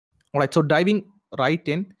All right, so diving right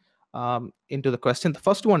in into the question, the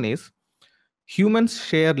first one is, humans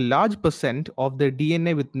share large percent of their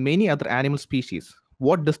DNA with many other animal species.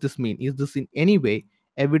 What does this mean? Is this in any way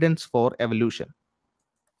evidence for evolution?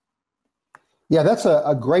 Yeah, that's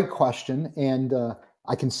a great question, and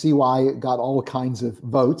I can see why it got all kinds of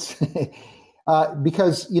votes.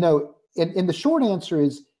 Because, and the short answer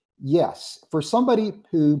is yes. For somebody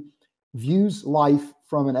who views life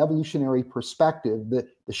from an evolutionary perspective, the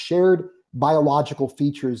shared biological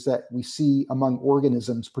features that we see among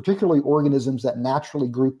organisms, particularly organisms that naturally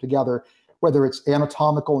group together, whether it's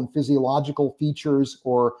anatomical and physiological features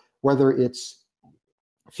or whether it's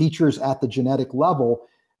features at the genetic level,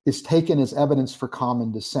 is taken as evidence for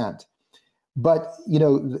common descent. But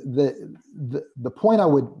the point I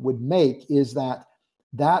would make is that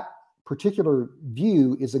particular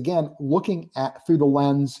view is, again, looking at through the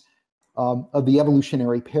lens of the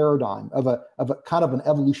evolutionary paradigm, of a kind of an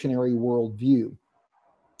evolutionary worldview.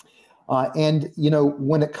 And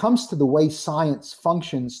when it comes to the way science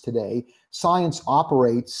functions today, science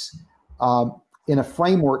operates in a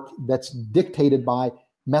framework that's dictated by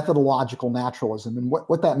methodological naturalism. And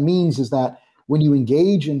what that means is that when you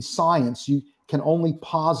engage in science, you can only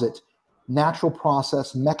posit natural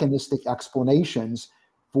process mechanistic explanations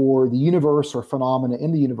for the universe or phenomena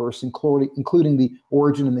in the universe, including the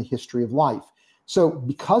origin and the history of life. So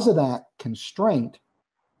because of that constraint,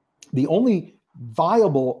 the only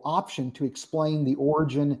viable option to explain the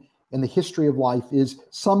origin and the history of life is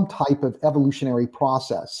some type of evolutionary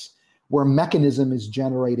process where mechanism is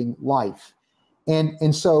generating life.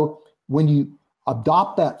 And so when you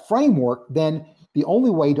adopt that framework, then the only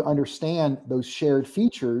way to understand those shared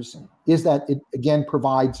features is that it, again,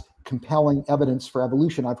 provides compelling evidence for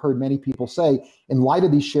evolution. I've heard many people say, in light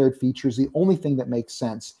of these shared features, the only thing that makes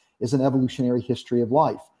sense is an evolutionary history of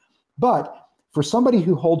life. But for somebody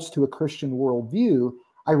who holds to a Christian worldview,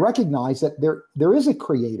 I recognize that there is a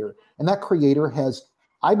creator, and that creator has,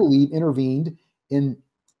 I believe, intervened in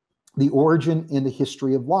the origin and the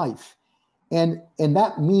history of life. And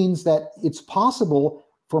that means that it's possible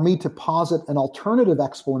for me to posit an alternative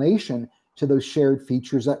explanation to those shared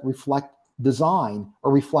features that reflect design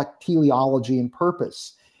or reflect teleology and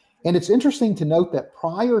purpose. And it's interesting to note that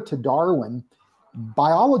prior to Darwin,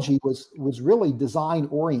 biology was really design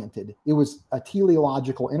oriented. It was a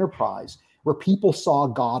teleological enterprise where people saw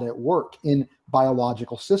God at work in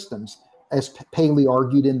biological systems, as Paley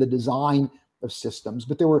argued, in the design of systems.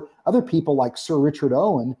 But there were other people like Sir Richard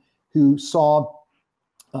Owen who saw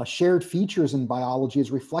shared features in biology as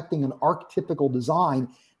reflecting an archetypical design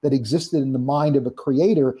that existed in the mind of a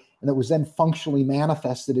creator and that was then functionally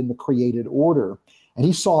manifested in the created order. And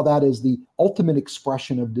he saw that as the ultimate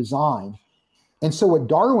expression of design. And so what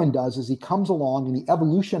Darwin does is he comes along and he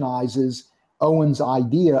evolutionizes Owen's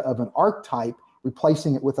idea of an archetype,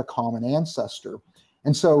 replacing it with a common ancestor.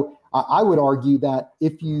 And so I would argue that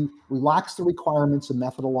if you relax the requirements of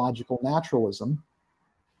methodological naturalism,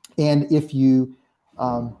 and if you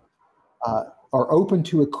are open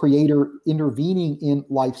to a creator intervening in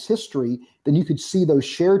life's history, then you could see those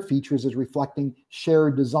shared features as reflecting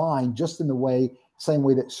shared design, just in the same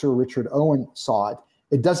way that Sir Richard Owen saw it.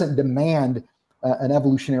 It doesn't demand an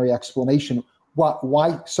evolutionary explanation.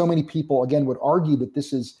 Why so many people, again, would argue that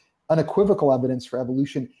this is unequivocal evidence for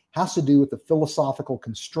evolution has to do with the philosophical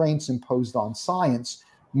constraints imposed on science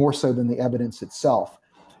more so than the evidence itself.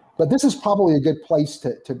 But this is probably a good place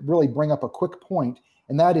to really bring up a quick point,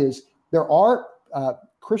 and that is there are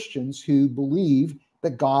Christians who believe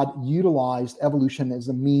that God utilized evolution as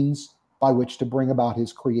a means by which to bring about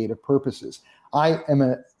his creative purposes. I am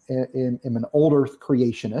an old earth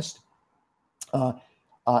creationist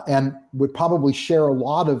and would probably share a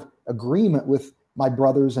lot of agreement with my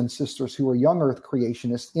brothers and sisters who are young earth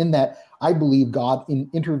creationists in that I believe God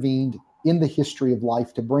intervened in the history of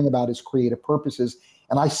life to bring about his creative purposes.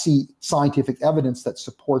 And I see scientific evidence that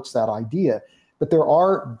supports that idea. But there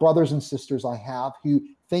are brothers and sisters I have who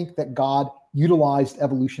think that God utilized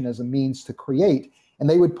evolution as a means to create. And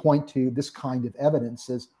they would point to this kind of evidence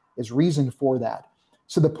as reason for that.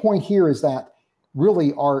 So the point here is that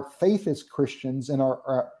really our faith as Christians and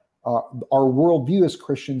our worldview as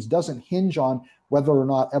Christians doesn't hinge on whether or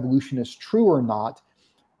not evolution is true or not.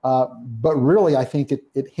 But really, I think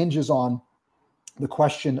it hinges on the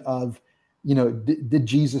question of, did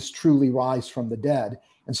Jesus truly rise from the dead?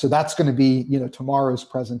 And so that's going to be, tomorrow's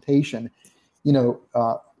presentation,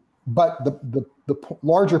 but the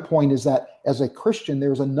larger point is that as a Christian,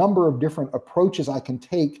 there's a number of different approaches I can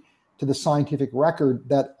take to the scientific record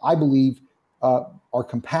that I believe are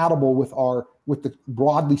compatible with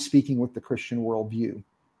broadly speaking, with the Christian worldview.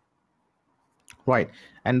 Right.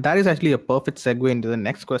 And that is actually a perfect segue into the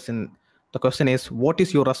next question. The question is, what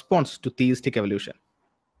is your response to theistic evolution?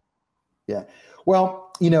 Yeah.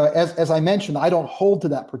 Well, as I mentioned, I don't hold to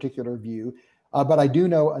that particular view, but I do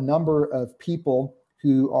know a number of people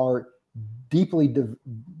who are deeply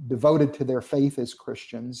devoted to their faith as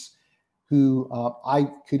Christians, who I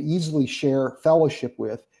could easily share fellowship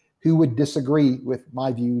with, who would disagree with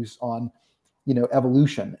my views on,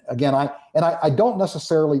 evolution. Again, I don't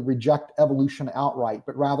necessarily reject evolution outright,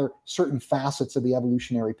 but rather certain facets of the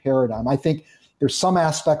evolutionary paradigm. I think there's some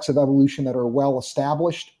aspects of evolution that are well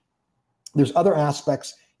established. There's other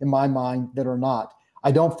aspects in my mind that are not.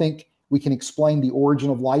 I don't think we can explain the origin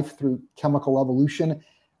of life through chemical evolution.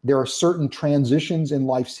 There are certain transitions in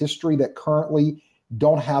life's history that currently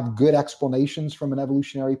don't have good explanations from an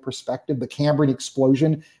evolutionary perspective. The Cambrian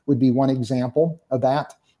explosion would be one example of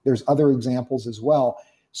that. There's other examples as well.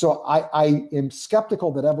 So I am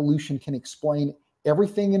skeptical that evolution can explain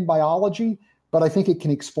everything in biology, but I think it can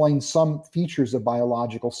explain some features of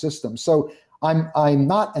biological systems. So I'm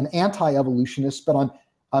not an anti-evolutionist, but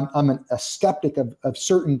I'm a skeptic of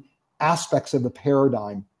certain aspects of the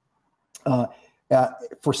paradigm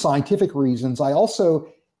for scientific reasons. I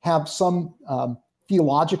also have some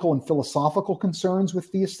theological and philosophical concerns with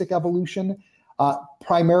theistic evolution.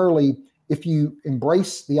 Primarily, if you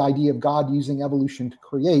embrace the idea of God using evolution to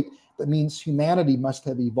create, that means humanity must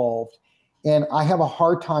have evolved. And I have a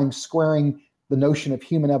hard time squaring the notion of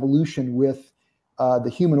human evolution with the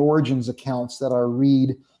human origins accounts that I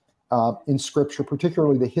read in Scripture,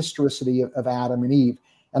 particularly the historicity of Adam and Eve.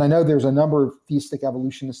 And I know there's a number of theistic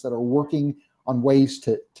evolutionists that are working on ways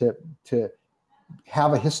to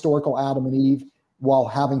have a historical Adam and Eve while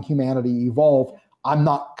having humanity evolve. I'm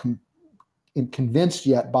not convinced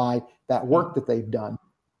yet by that work that they've done.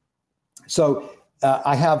 So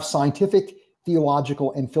I have scientific,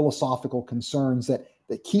 theological, and philosophical concerns that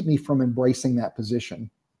keep me from embracing that position.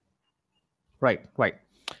 Right.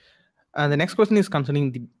 And the next question is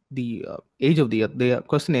concerning the age of the earth. The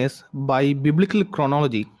question is, by biblical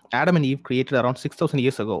chronology, Adam and Eve created around 6,000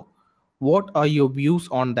 years ago. What are your views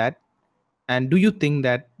on that? And do you think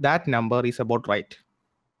that number is about right?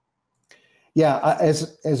 Yeah,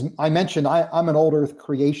 as I mentioned, I'm an old Earth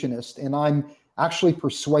creationist, and I'm actually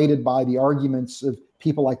persuaded by the arguments of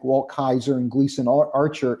people like Walt Kaiser and Gleason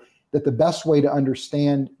Archer that the best way to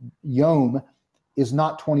understand Yom is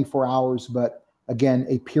not 24 hours, but again,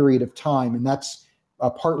 a period of time. And that's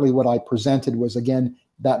partly what I presented was, again,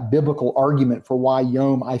 that biblical argument for why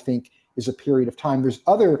Yom, I think, is a period of time. There's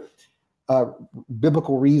other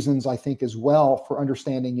biblical reasons, I think, as well for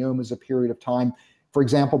understanding Yom as a period of time. For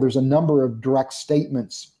example, there's a number of direct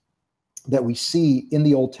statements that we see in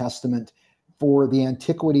the Old Testament for the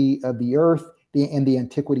antiquity of the earth and the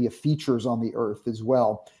antiquity of features on the earth as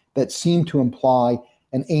well that seem to imply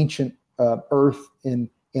an ancient earth and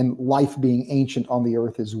life being ancient on the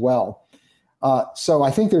earth as well. So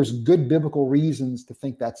I think there's good biblical reasons to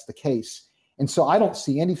think that's the case. And so I don't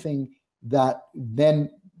see anything that then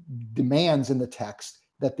demands in the text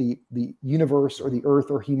that the universe or the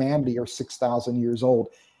earth or humanity are 6,000 years old.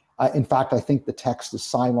 In fact, I think the text is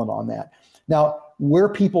silent on that. Now, where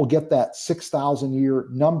people get that 6,000 year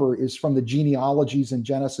number is from the genealogies in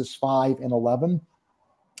Genesis 5 and 11,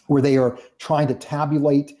 where they are trying to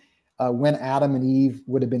tabulate when Adam and Eve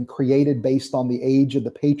would have been created based on the age of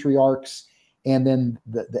the patriarchs and then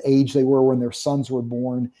the age they were when their sons were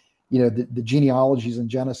born. The genealogies in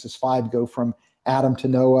Genesis 5 go from Adam to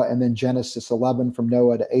Noah, and then Genesis 11 from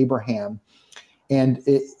Noah to Abraham. And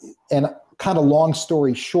kind of long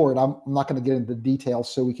story short, I'm not going to get into the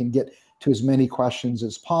details so we can get to as many questions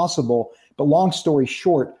as possible. But long story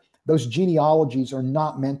short, those genealogies are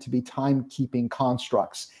not meant to be timekeeping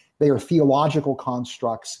constructs. They are theological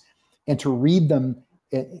constructs. And to read them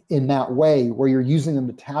in that way, where you're using them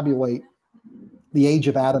to tabulate the age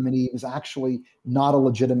of Adam and Eve, is actually not a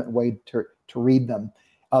legitimate way to read them.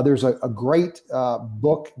 There's a great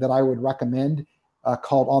book that I would recommend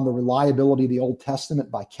called On the Reliability of the Old Testament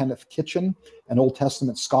by Kenneth Kitchen, an Old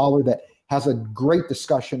Testament scholar that has a great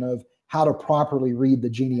discussion of how to properly read the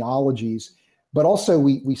genealogies. But also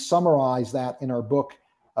we summarize that in our book,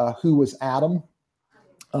 Who Was Adam,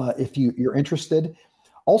 if you're interested.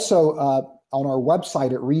 Also, on our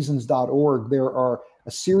website at reasons.org, there are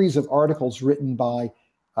a series of articles written by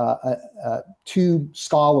two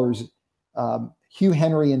scholars, Hugh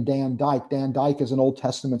Henry and Dan Dyke. Dan Dyke is an Old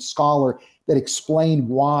Testament scholar that explained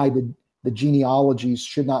why the genealogies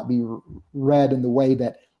should not be read in the way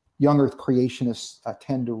that young Earth creationists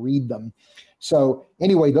tend to read them. So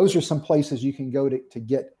anyway, those are some places you can go to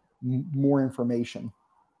get more information.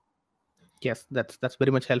 Yes, that's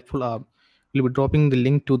very much helpful. We'll be dropping the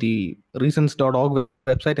link to the reasons.org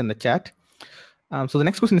website in the chat. So the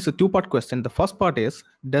next question is a two-part question. The first part is,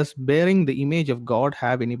 does bearing the image of God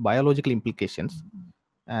have any biological implications?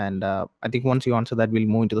 And I think once you answer that, we'll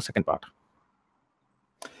move into the second part.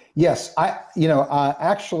 Yes,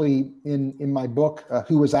 actually in my book,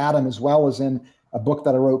 Who Was Adam, as well as in a book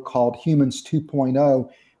that I wrote called Humans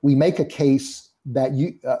 2.0, we make a case that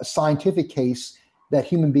a scientific case that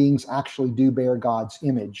human beings actually do bear God's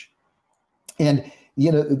image. And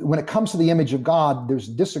when it comes to the image of God, there's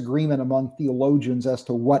disagreement among theologians as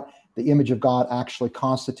to what the image of God actually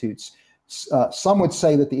constitutes. Some would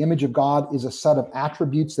say that the image of God is a set of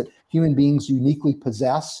attributes that human beings uniquely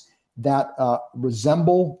possess that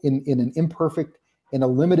resemble in an imperfect, in a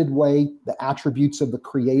limited way, the attributes of the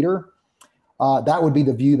Creator. That would be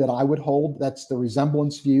the view that I would hold. That's the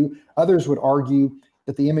resemblance view. Others would argue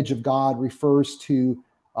that the image of God refers to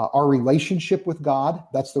our relationship with God.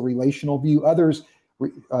 That's the relational view. Others,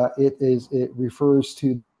 it refers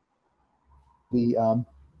to the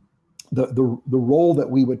role that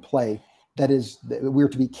we would play. That is, that we're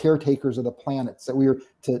to be caretakers of the planets, that we are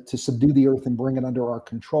to subdue the earth and bring it under our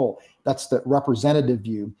control. That's the representative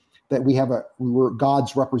view, that we were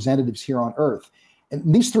God's representatives here on earth.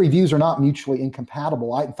 And these three views are not mutually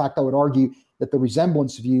incompatible. In fact, I would argue that the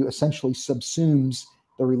resemblance view essentially subsumes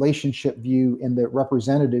the relationship view and the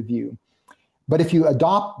representative view. But if you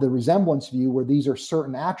adopt the resemblance view, where these are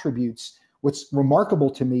certain attributes, what's remarkable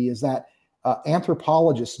to me is that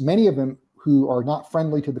anthropologists, many of them who are not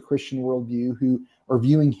friendly to the Christian worldview, who are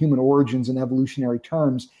viewing human origins in evolutionary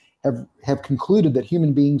terms, have concluded that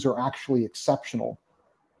human beings are actually exceptional,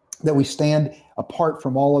 that we stand apart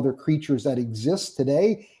from all other creatures that exist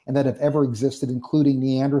today and that have ever existed, including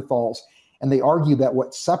Neanderthals. And they argue that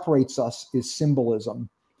what separates us is symbolism,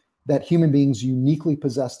 that human beings uniquely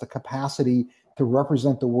possess the capacity to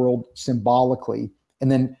represent the world symbolically,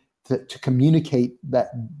 and then to communicate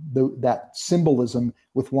that symbolism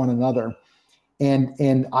with one another.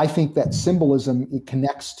 And I think that symbolism, it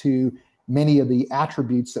connects to many of the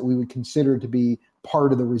attributes that we would consider to be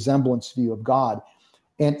part of the resemblance view of God.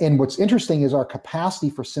 And what's interesting is our capacity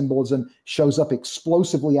for symbolism shows up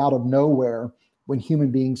explosively out of nowhere when human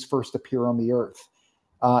beings first appear on the earth.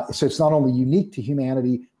 So it's not only unique to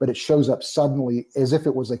humanity, but it shows up suddenly as if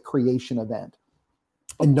it was a creation event.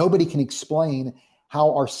 And nobody can explain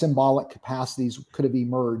how our symbolic capacities could have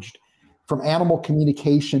emerged. From animal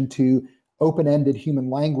communication to open-ended human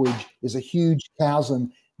language is a huge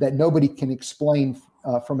chasm that nobody can explain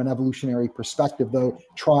from an evolutionary perspective, though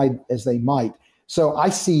tried as they might. So I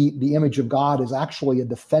see the image of God as actually a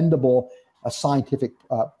defendable scientific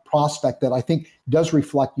prospect that I think does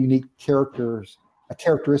reflect unique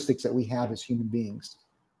characteristics that we have as human beings.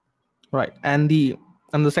 Right. And the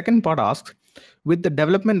second part asks, with the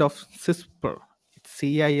development of CRISPR,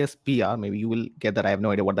 CRISPR, maybe you will get that, I have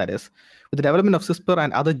no idea what that is. With the development of CRISPR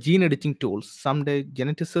and other gene editing tools, someday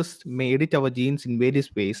geneticists may edit our genes in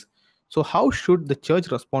various ways. So how should the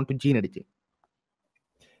church respond to gene editing?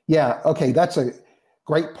 Yeah, okay, that's a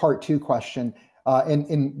great part two question.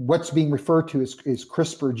 And what's being referred to is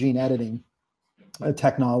CRISPR gene editing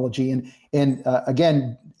technology. And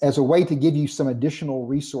again, as a way to give you some additional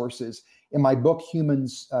resources, in my book,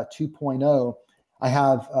 Humans 2.0, I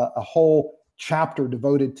have a whole chapter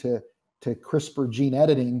devoted to CRISPR gene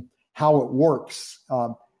editing, how it works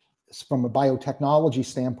from a biotechnology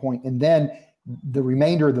standpoint. And then the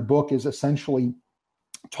remainder of the book is essentially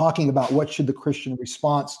talking about what should the Christian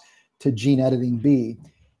response to gene editing be.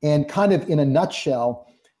 And kind of in a nutshell,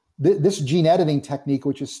 this gene editing technique,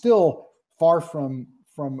 which is still far from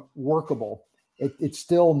workable, it's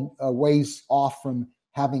still ways off from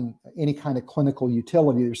having any kind of clinical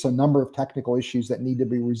utility. There's a number of technical issues that need to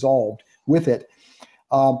be resolved with it.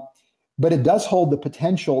 But it does hold the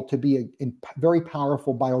potential to be a very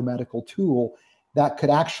powerful biomedical tool that could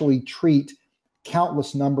actually treat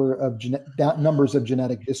countless numbers of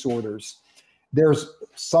genetic disorders. There's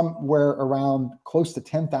somewhere around close to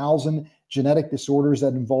 10,000 genetic disorders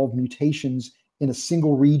that involve mutations in a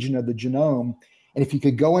single region of the genome. And if you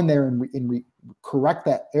could go in there and correct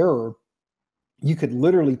that error, you could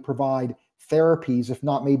literally provide therapies, if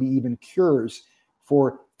not maybe even cures,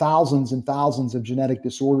 for thousands and thousands of genetic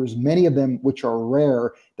disorders, many of them which are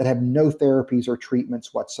rare, that have no therapies or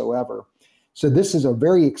treatments whatsoever. So this is a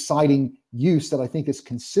very exciting use that I think is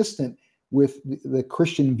consistent with the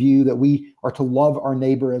Christian view that we are to love our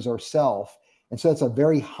neighbor as ourselves. And so that's a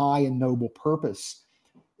very high and noble purpose.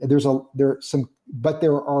 But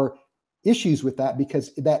there are issues with that,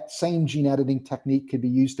 because that same gene editing technique could be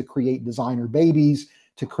used to create designer babies,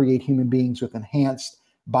 to create human beings with enhanced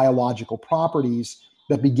biological properties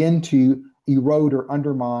that begin to erode or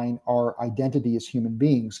undermine our identity as human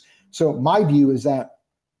beings. So my view is that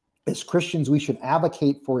as Christians, we should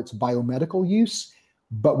advocate for its biomedical use,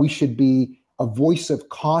 but we should be a voice of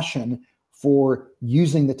caution for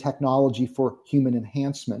using the technology for human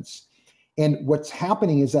enhancements. And what's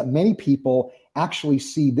happening is that many people actually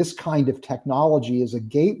see this kind of technology as a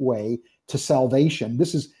gateway to salvation.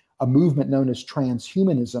 This is a movement known as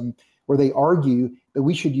transhumanism, where they argue that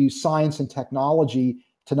we should use science and technology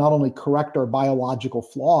to not only correct our biological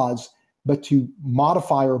flaws, but to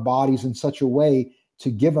modify our bodies in such a way to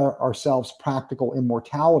give ourselves practical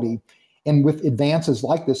immortality. And with advances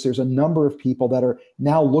like this, there's a number of people that are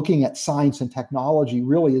now looking at science and technology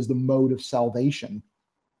really as the mode of salvation.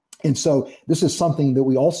 And so this is something that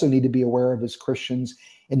we also need to be aware of as Christians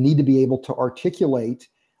and need to be able to articulate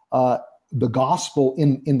the gospel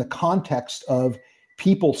in the context of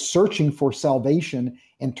people searching for salvation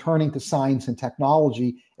and turning to science and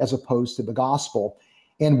technology as opposed to the gospel.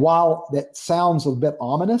 And while that sounds a bit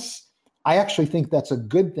ominous, I actually think that's a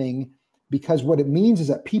good thing, because what it means is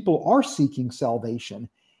that people are seeking salvation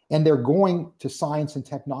and they're going to science and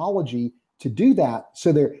technology to do that.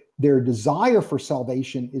 So their desire for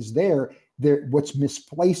salvation is there. What's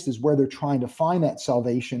misplaced is where they're trying to find that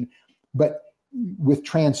salvation. But with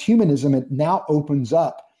transhumanism, it now opens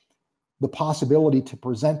up the possibility to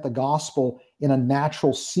present the gospel in a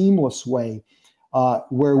natural, seamless way,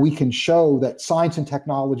 where we can show that science and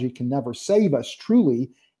technology can never save us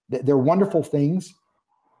truly. They're wonderful things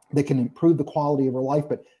that can improve the quality of our life,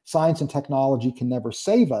 but science and technology can never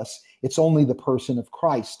save us. It's only the person of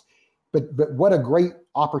Christ. But what a great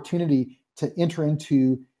opportunity to enter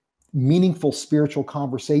into meaningful spiritual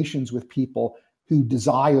conversations with people who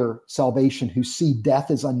desire salvation, who see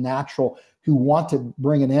death as unnatural, who want to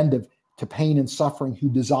bring an end to pain and suffering, who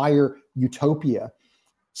desire utopia.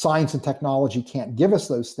 Science and technology can't give us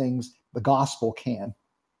those things. The gospel can.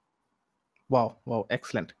 Wow,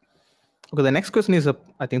 excellent. Okay, the next question is,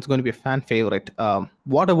 I think it's going to be a fan favorite.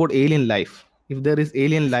 What about alien life? If there is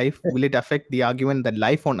alien life, will it affect the argument that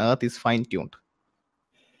life on Earth is fine-tuned?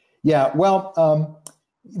 Yeah, well,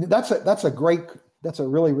 that's a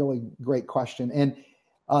really, really great question. And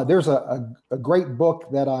there's a great book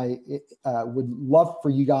that I would love for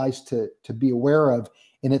you guys to be aware of.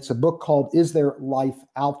 And it's a book called Is There Life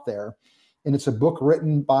Out There? And it's a book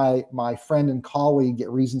written by my friend and colleague at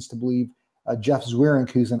Reasons to Believe, Jeff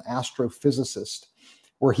Zwirink, who's an astrophysicist,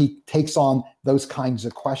 where he takes on those kinds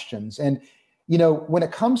of questions. And, when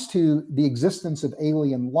it comes to the existence of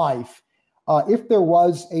alien life, if there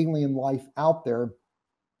was alien life out there,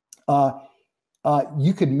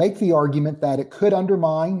 you could make the argument that it could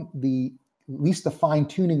undermine at least the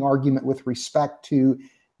fine-tuning argument with respect to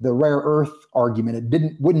the rare earth argument.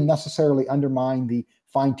 It wouldn't necessarily undermine the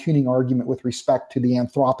fine-tuning argument with respect to the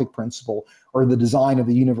anthropic principle or the design of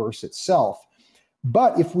the universe itself.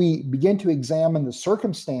 But if we begin to examine the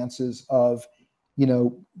circumstances of,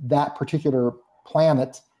 that particular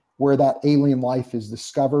planet where that alien life is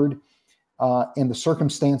discovered, and the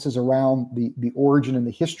circumstances around the origin and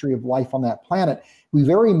the history of life on that planet, we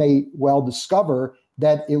very may well discover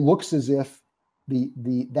that it looks as if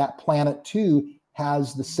that planet too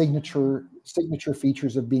has the signature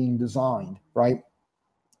features of being designed, right?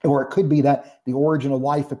 Or it could be that the origin of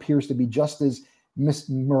life appears to be just as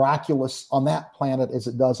miraculous on that planet as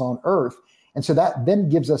it does on Earth. And so that then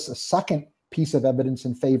gives us a second piece of evidence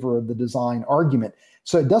in favor of the design argument.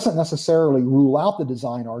 So it doesn't necessarily rule out the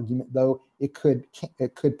design argument, though it could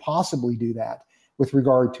possibly do that with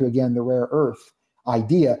regard to, again, the rare earth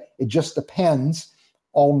idea. It just depends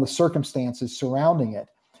on the circumstances surrounding it.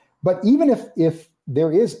 But even if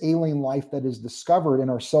there is alien life that is discovered in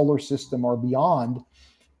our solar system or beyond,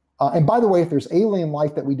 and by the way, if there's alien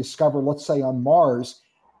life that we discover, let's say on Mars,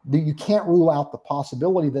 you can't rule out the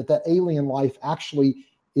possibility that alien life actually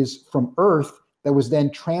is from Earth that was then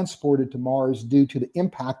transported to Mars due to the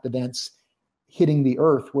impact events hitting the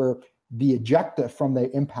Earth, where the ejecta from the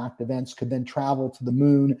impact events could then travel to the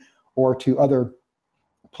moon or to other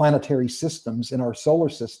planetary systems in our solar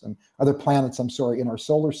system, other planets, in our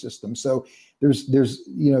solar system. So there's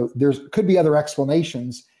could be other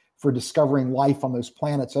explanations for discovering life on those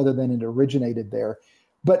planets other than it originated there.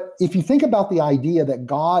 But if you think about the idea that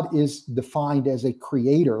God is defined as a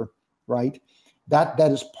creator, right?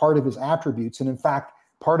 That is part of his attributes. And in fact,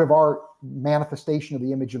 part of our manifestation of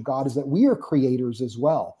the image of God is that we are creators as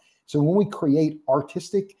well. So when we create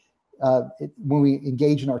when we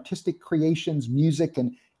engage in artistic creations, music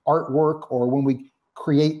and artwork, or when we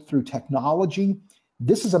create through technology,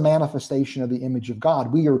 this is a manifestation of the image of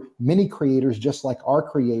God. We are many creators just like our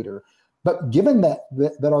creator. But given that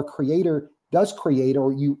our creator does create,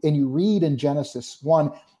 or you read in Genesis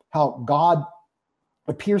 1 how God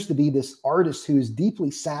appears to be this artist who is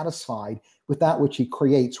deeply satisfied with that which he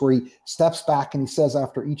creates, where he steps back and he says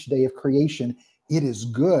after each day of creation, it is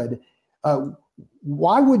good.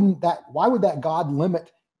 Why would that God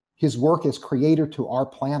limit his work as creator to our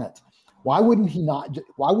planet? Why would he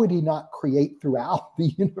not create throughout the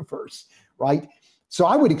universe, right? So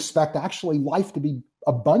I would expect actually life to be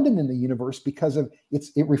abundant in the universe because of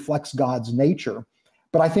it reflects God's nature.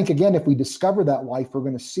 But I think, again, if we discover that life, we're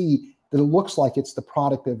going to see that it looks like it's the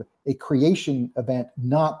product of a creation event,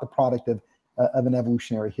 not the product of an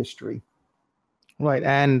evolutionary history. Right,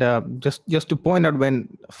 and just to point out,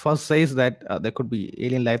 when first says that there could be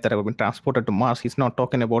alien life that have been transported to Mars, he's not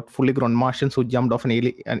talking about fully grown Martians who jumped off an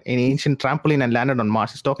ancient trampoline and landed on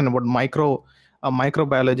Mars. He's talking about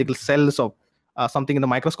microbiological cells of something in the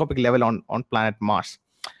microscopic level on planet Mars.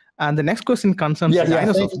 And the next question concerns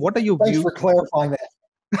dinosaurs. What are your views? Thanks for clarifying that.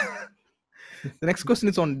 The next question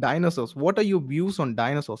is on dinosaurs. What are your views on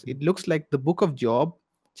dinosaurs? It looks like the book of Job,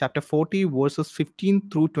 chapter 40, verses 15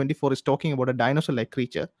 through 24 is talking about a dinosaur-like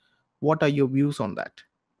creature. What are your views on that?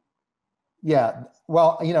 Yeah,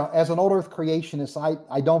 well, as an old Earth creationist,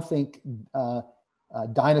 I don't think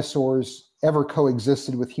dinosaurs ever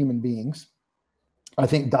coexisted with human beings. I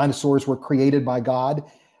think dinosaurs were created by God,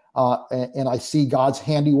 and I see God's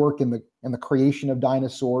handiwork in the creation of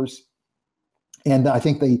dinosaurs. And I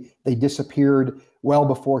think they disappeared well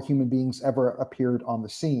before human beings ever appeared on the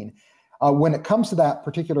scene. When it comes to that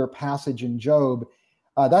particular passage in Job,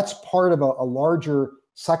 that's part of a larger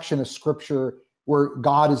section of scripture where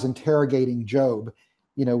God is interrogating Job,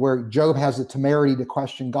 where Job has the temerity to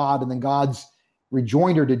question God, and then God's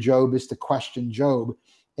rejoinder to Job is to question Job.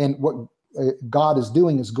 And what God is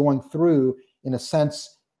doing is going through, in a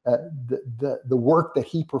sense, the work that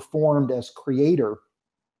he performed as creator,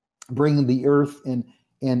 bringing the earth and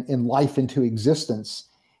life into existence.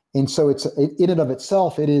 And so it's in and of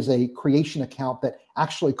itself, it is a creation account that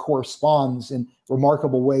actually corresponds in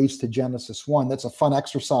remarkable ways to Genesis 1. That's a fun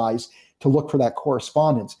exercise to look for that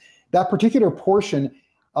correspondence. That particular portion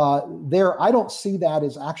there, I don't see that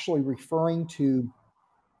as actually referring to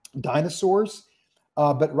dinosaurs,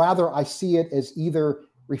 but rather I see it as either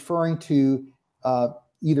referring to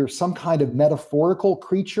either some kind of metaphorical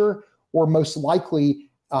creature, or most likely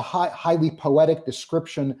a highly poetic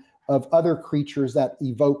description of other creatures that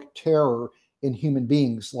evoke terror in human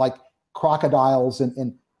beings, like crocodiles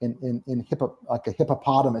and like a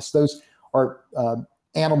hippopotamus. Those are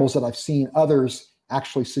animals that I've seen others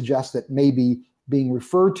actually suggest that may be being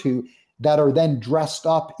referred to, that are then dressed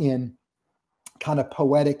up in kind of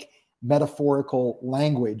poetic, metaphorical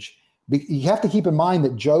language. You have to keep in mind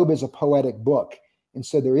that Job is a poetic book, and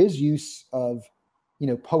so there is use of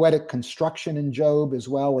poetic construction in Job, as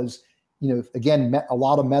well as, again, a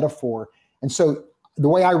lot of metaphor. And so the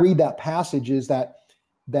way I read that passage is that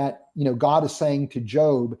God is saying to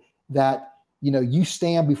Job that, you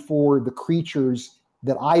stand before the creatures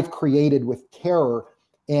that I've created with terror,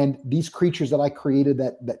 and these creatures that I created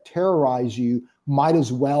that terrorize you might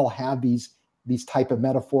as well have these type of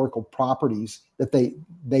metaphorical properties, that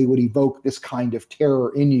they would evoke this kind of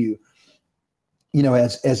terror in you.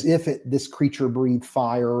 As if this creature breathed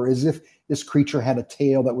fire, or as if this creature had a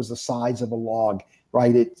tail that was the size of a log,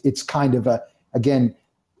 right? It's kind of a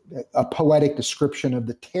poetic description of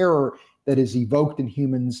the terror that is evoked in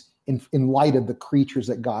humans in light of the creatures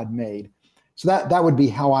that God made. So that would be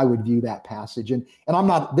how I would view that passage. And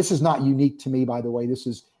this is not unique to me, by the way. This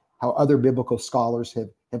is how other biblical scholars have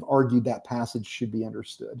argued that passage should be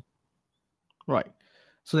understood. Right.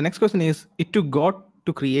 So the next question is, it took God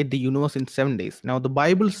to create the universe in 7 days. Now, the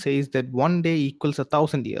Bible says that 1 day equals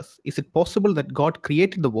 1,000 years. Is it possible that God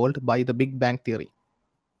created the world by the Big Bang Theory?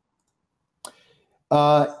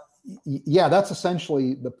 Yeah, that's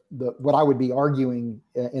essentially the what I would be arguing,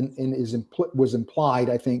 and was implied,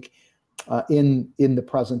 I think, in the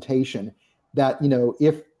presentation, that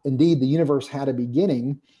if indeed the universe had a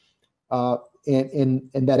beginning, and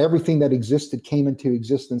that everything that existed came into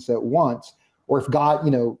existence at once. Or if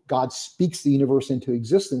God speaks the universe into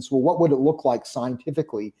existence, well, what would it look like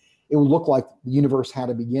scientifically? It would look like the universe had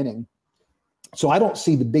a beginning. So I don't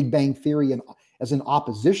see the Big Bang Theory as an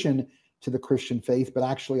opposition to the Christian faith, but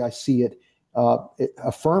actually I see it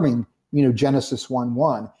affirming, Genesis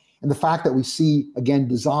 1:1. And the fact that we see, again,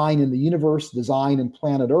 design in the universe, design in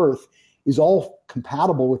planet Earth, is all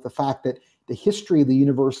compatible with the fact that the history of the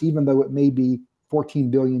universe, even though it may be 14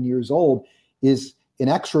 billion years old, is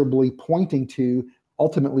inexorably pointing to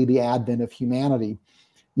ultimately the advent of humanity.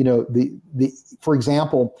 For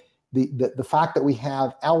example, the fact that we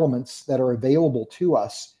have elements that are available to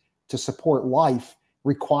us to support life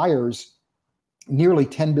requires nearly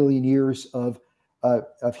 10 billion years of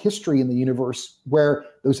history in the universe, where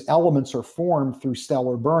those elements are formed through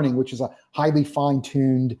stellar burning, which is a highly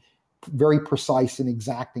fine-tuned, very precise and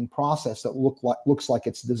exacting process that looks like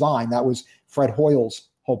it's designed. That was Fred Hoyle's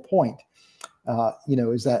whole point,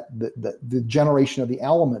 is that the generation of the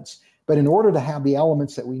elements. But in order to have the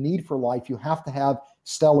elements that we need for life, you have to have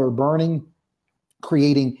stellar burning,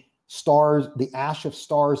 creating stars, the ash of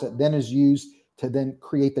stars that then is used to then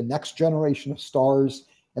create the next generation of stars.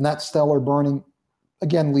 And that stellar burning,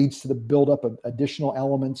 again, leads to the buildup of additional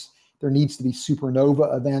elements. There needs to be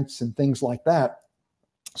supernova events and things like that.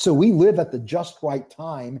 So we live at the just right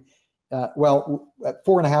time. At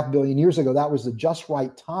 4.5 billion years ago, that was the just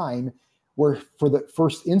right time where, for the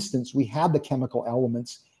first instance, we had the chemical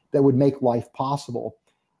elements that would make life possible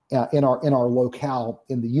in our locale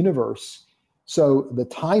in the universe. So the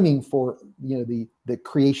timing for the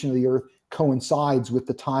creation of the Earth coincides with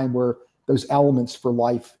the time where those elements for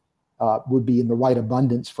life would be in the right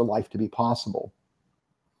abundance for life to be possible.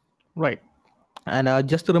 Right. And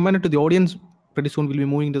just a reminder to the audience, pretty soon we'll be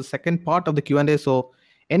moving to the second part of the Q&A. So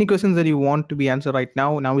any questions that you want to be answered right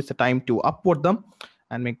now is the time to upvote them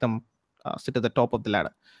and make them sit at the top of the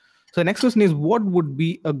ladder. So the next question is, what would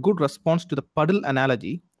be a good response to the puddle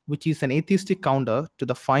analogy, which is an atheistic counter to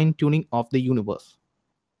the fine-tuning of the universe?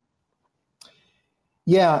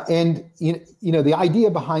 Yeah, and the idea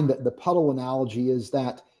behind the puddle analogy is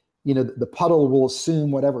that the puddle will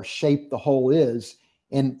assume whatever shape the hole is,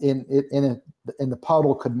 and the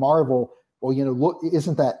puddle could marvel, well, look,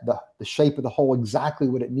 isn't that the shape of the hole exactly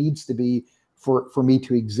what it needs to be for me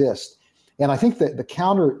to exist? And I think that the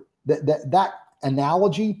counter that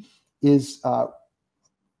analogy is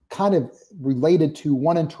kind of related to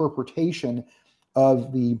one interpretation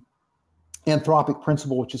of the anthropic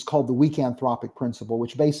principle, which is called the weak anthropic principle,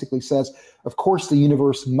 which basically says, of course, the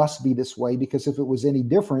universe must be this way, because if it was any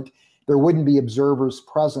different, there wouldn't be observers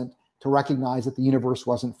present to recognize that the universe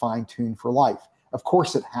wasn't fine-tuned for life. Of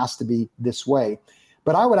course, it has to be this way.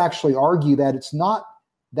 But I would actually argue that it's not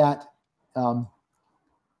that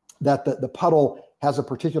the puddle has a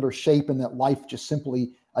particular shape and that life just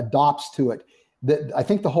simply adopts to it. I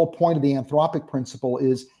think the whole point of the anthropic principle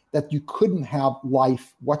is that you couldn't have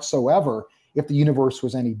life whatsoever if the universe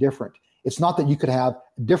was any different. It's not that you could have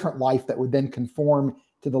a different life that would then conform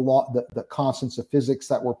to the law, the constants of physics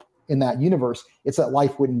that were in that universe. It's that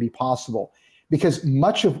life wouldn't be possible. Because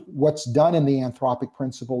much of what's done in the anthropic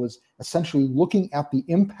principle is essentially looking at the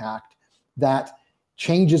impact that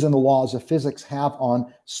changes in the laws of physics have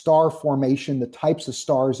on star formation, the types of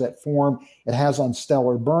stars that form, it has on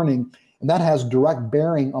stellar burning, and that has direct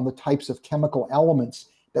bearing on the types of chemical elements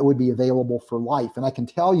that would be available for life. And I can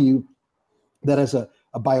tell you that as a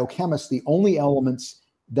biochemist, the only elements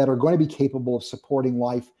that are going to be capable of supporting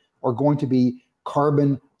life are going to be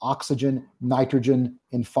carbon, oxygen, nitrogen,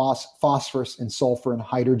 and phosphorus, and sulfur, and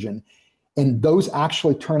hydrogen. And those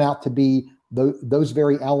actually turn out to be those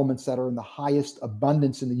very elements that are in the highest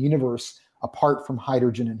abundance in the universe, apart from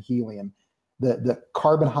hydrogen and helium. The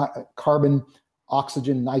carbon,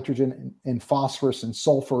 oxygen, nitrogen, and phosphorus and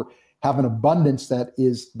sulfur have an abundance that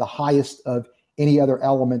is the highest of any other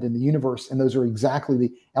element in the universe, and those are exactly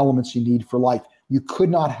the elements you need for life. You could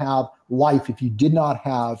not have life if you did not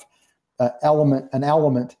have an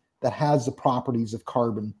element that has the properties of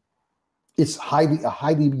carbon. It's a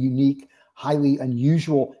highly unique, highly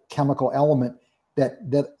unusual chemical element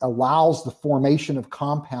that allows the formation of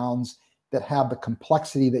compounds that have the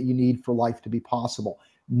complexity that you need for life to be possible.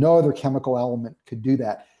 No other chemical element could do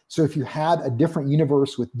that. So if you had a different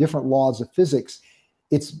universe with different laws of physics,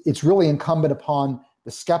 it's really incumbent upon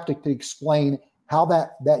the skeptic to explain how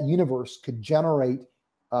that universe could generate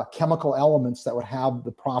chemical elements that would have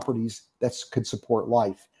the properties that could support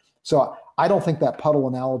life. So I don't think that puddle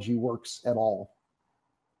analogy works at all.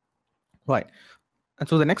 Right. And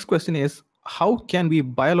so the next question is, how can we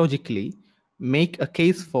biologically make a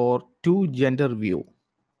case for two-gender view?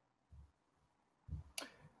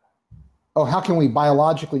 Oh, how can we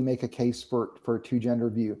biologically make a case for a two-gender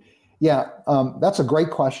view? Yeah, that's a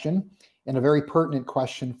great question, and a very pertinent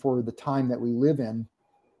question for the time that we live in,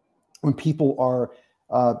 when people are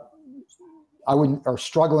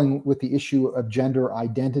struggling with the issue of gender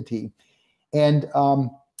identity. And I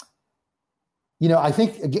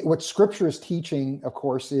think what Scripture is teaching, of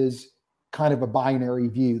course, is kind of a binary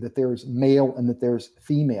view, that there's male and that there's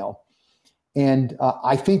female. And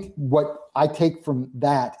I think what I take from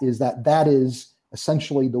that is that is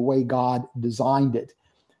essentially the way God designed it.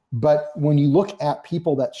 But when you look at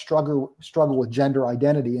people that struggle with gender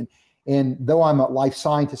identity, and And though I'm a life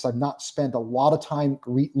scientist, I've not spent a lot of time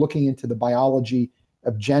looking into the biology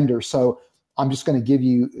of gender. So I'm just going to give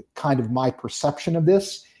you kind of my perception of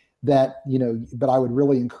this, that, but I would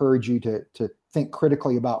really encourage you to think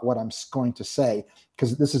critically about what I'm going to say,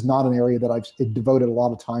 because this is not an area that I've devoted a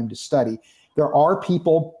lot of time to study. There are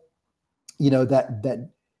people, that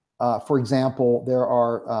for example, there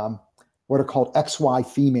are what are called XY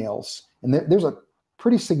females. And there's a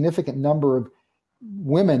pretty significant number of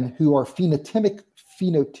women who are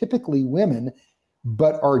phenotypically women,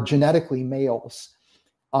 but are genetically males.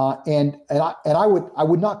 And I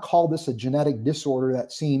would not call this a genetic disorder.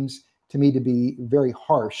 That seems to me to be a very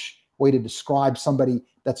harsh way to describe somebody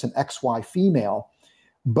that's an XY female.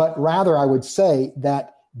 But rather, I would say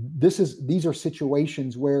that these are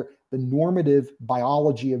situations where the normative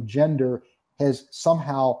biology of gender has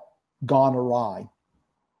somehow gone awry.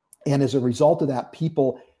 And as a result of that,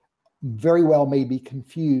 people very well may be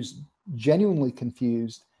confused, genuinely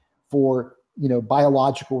confused, for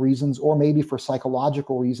biological reasons, or maybe for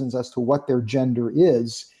psychological reasons as to what their gender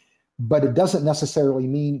is. But it doesn't necessarily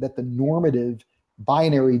mean that the normative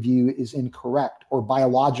binary view is incorrect or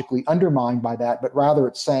biologically undermined by that, but rather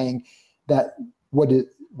it's saying that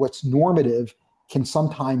what's normative can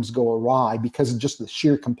sometimes go awry because of just the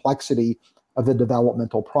sheer complexity of the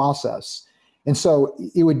developmental process. And so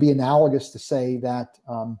it would be analogous to say that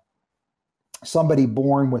somebody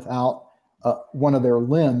born without one of their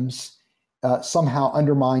limbs somehow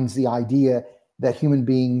undermines the idea that human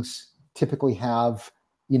beings typically have,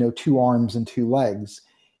 2 arms and 2 legs.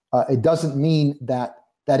 It doesn't mean that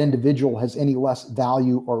that individual has any less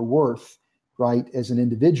value or worth, right, as an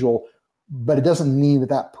individual, but it doesn't mean that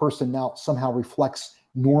that person now somehow reflects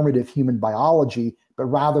normative human biology, but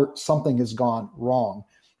rather something has gone wrong.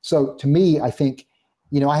 So to me, I think,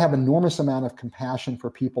 I have enormous amount of compassion for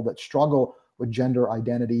people that struggle with gender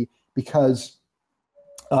identity, because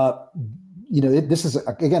this is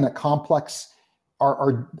again a complex.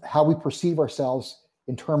 Our how we perceive ourselves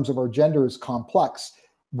in terms of our gender is complex,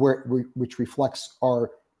 which reflects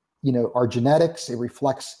our genetics. It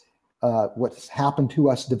reflects what's happened to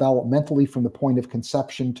us developmentally from the point of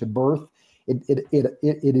conception to birth.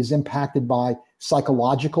 It is impacted by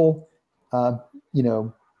psychological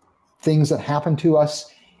things that happen to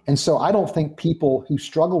us. And so I don't think people who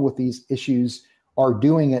struggle with these issues are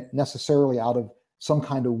doing it necessarily out of some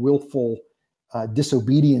kind of willful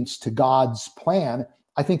disobedience to God's plan.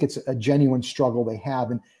 I think it's a genuine struggle they have.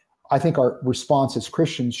 And I think our response as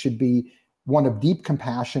Christians should be one of deep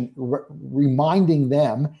compassion, reminding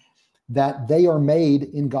them that they are made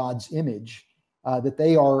in God's image, that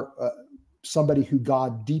they are somebody who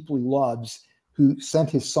God deeply loves, who sent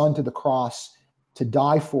his son to the cross to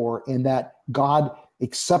die for, and that God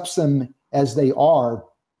accepts them as they are.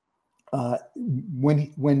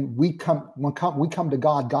 When we come to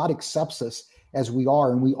God, God accepts us as we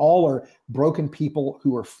are, and we all are broken people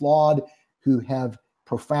who are flawed, who have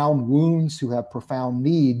profound wounds, who have profound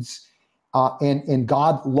needs, and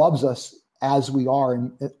God loves us as we are.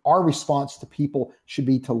 And our response to people should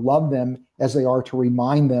be to love them as they are, to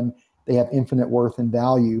remind them they have infinite worth and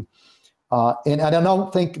value. And I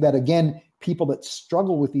don't think that, again, people that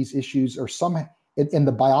struggle with these issues are somehow in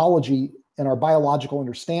the biology and our biological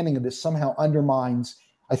understanding of this somehow undermines,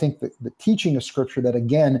 I think, the teaching of Scripture that,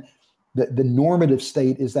 again, the normative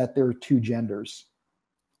state is that there are 2 genders.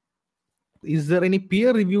 Is there any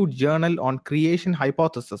peer-reviewed journal on creation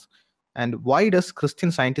hypothesis? And why does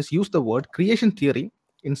Christian scientists use the word creation theory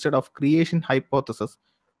instead of creation hypothesis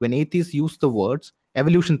when atheists use the words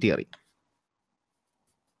evolution theory?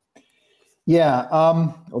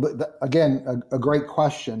 Yeah, again, a great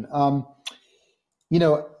question. I'm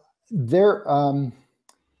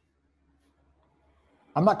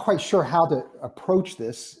not quite sure how to approach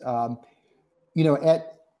this.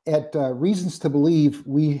 At Reasons to Believe,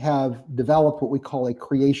 we have developed what we call a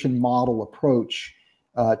creation model approach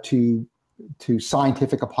to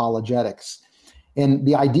scientific apologetics. And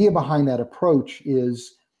the idea behind that approach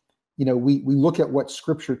is, we look at what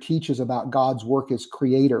Scripture teaches about God's work as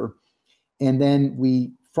creator, and then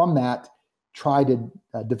we, from that, try to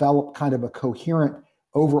develop kind of a coherent,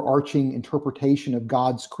 overarching interpretation of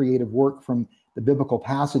God's creative work from the biblical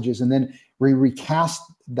passages, and then we recast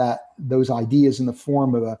those ideas in the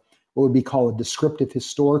form of what would be called a descriptive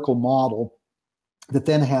historical model that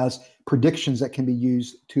then has predictions that can be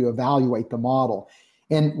used to evaluate the model.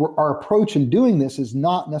 And our approach in doing this is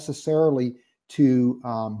not necessarily to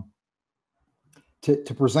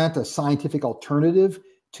present a scientific alternative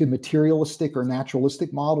to materialistic or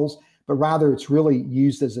naturalistic models, but rather it's really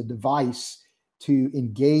used as a device to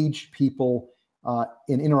engage people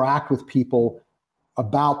and interact with people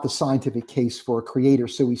about the scientific case for a creator.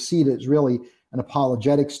 So we see it as really an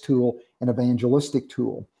apologetics tool, an evangelistic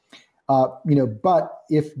tool. But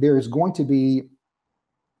if there is going to be,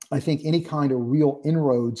 I think, any kind of real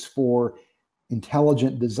inroads for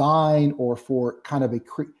intelligent design or for kind of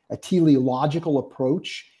a teleological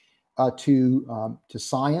approach to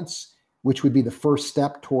science, which would be the first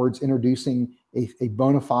step towards introducing a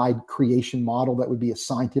bona fide creation model that would be a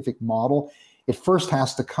scientific model, it first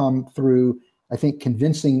has to come through, I think,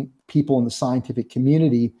 convincing people in the scientific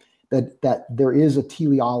community that there is a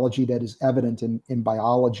teleology that is evident in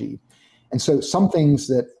biology. And so some things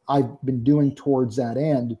that I've been doing towards that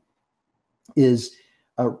end is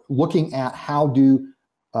looking at how do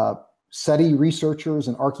SETI researchers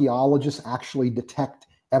and archaeologists actually detect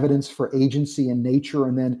evidence for agency in nature,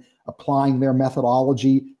 and then applying their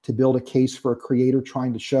methodology to build a case for a creator,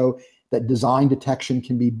 trying to show that design detection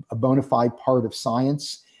can be a bona fide part of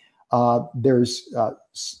science. There's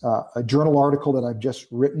a journal article that I've just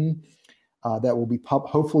written that will be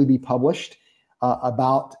hopefully be published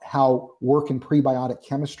about how work in prebiotic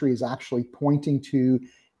chemistry is actually pointing to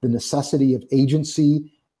the necessity of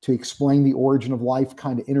agency to explain the origin of life,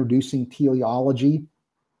 kind of introducing teleology.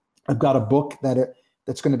 I've got a book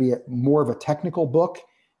that's going to be more of a technical book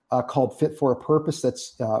called Fit for a Purpose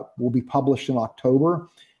that's will be published in October,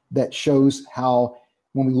 that shows how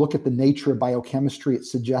when we look at the nature of biochemistry, it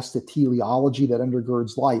suggests a teleology that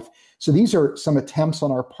undergirds life. So these are some attempts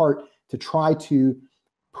on our part to try to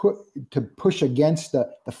push against the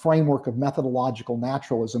framework of methodological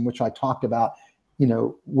naturalism, which I talked about,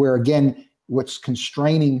 where again, what's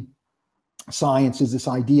constraining science is this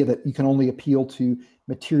idea that you can only appeal to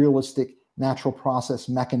materialistic natural process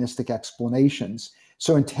mechanistic explanations.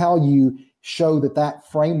 So until you show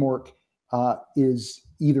that framework is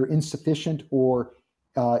either insufficient or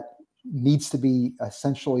needs to be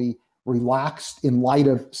essentially relaxed in light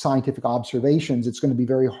of scientific observations, it's going to be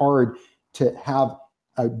very hard to have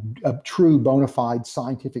a true bona fide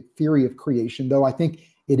scientific theory of creation, though I think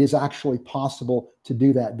it is actually possible to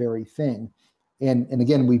do that very thing. And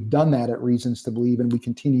again, we've done that at Reasons to Believe, and we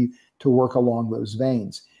continue to work along those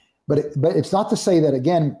veins. But it's not to say that,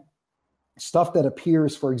 again, stuff that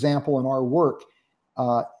appears, for example, in our work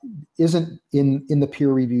isn't in the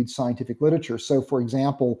peer-reviewed scientific literature. So, for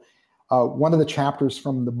example, one of the chapters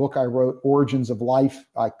from the book I wrote, Origins of Life,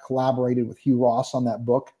 I collaborated with Hugh Ross on that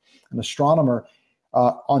book, an astronomer,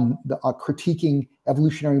 on critiquing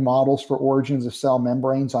evolutionary models for origins of cell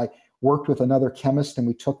membranes. I worked with another chemist, and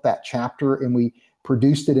we took that chapter and we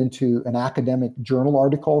produced it into an academic journal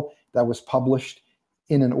article that was published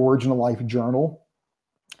in an Origin of Life journal.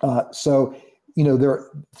 There's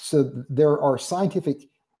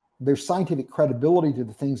scientific credibility to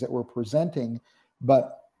the things that we're presenting,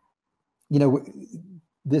 but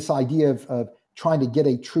this idea of trying to get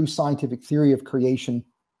a true scientific theory of creation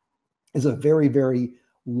is a very, very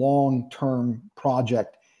long-term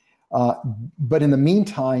project. But in the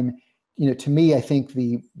meantime, to me, I think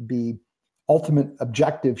the ultimate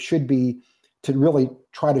objective should be to really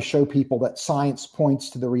try to show people that science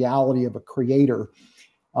points to the reality of a creator.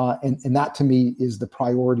 And that to me is the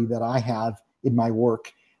priority that I have in my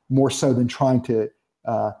work, more so than trying to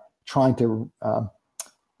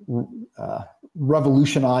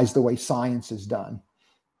revolutionize the way science is done.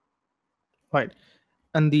 Right.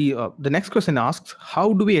 And the next question asks,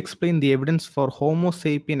 how do we explain the evidence for Homo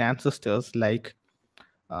sapien ancestors like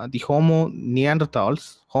the Homo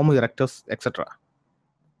neanderthals, Homo erectus, etc.?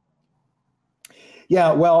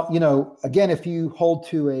 Yeah, well, again, if you hold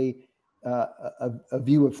to a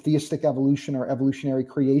view of theistic evolution or evolutionary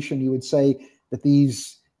creation, you would say that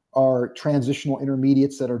these are transitional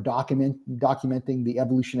intermediates that are documenting the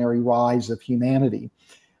evolutionary rise of humanity.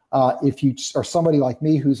 If you are somebody like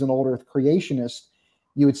me who's an old Earth creationist,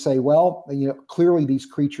 you would say, well, clearly these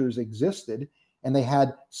creatures existed and they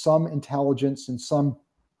had some intelligence and some,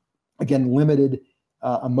 again, limited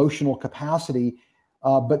emotional capacity,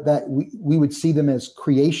 but that we would see them as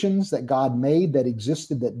creations that God made, that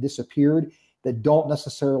existed, that disappeared, that don't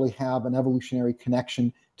necessarily have an evolutionary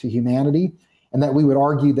connection to humanity, and that we would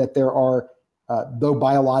argue that there are, though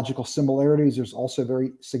biological similarities, there's also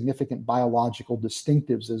very significant biological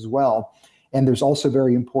distinctives as well. And there's also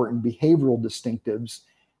very important behavioral distinctives,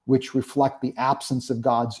 which reflect the absence of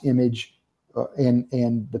God's image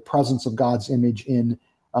and the presence of God's image in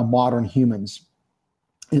modern humans.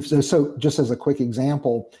 So just as a quick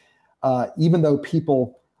example, even though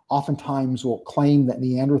people oftentimes will claim that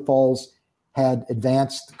Neanderthals had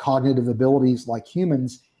advanced cognitive abilities like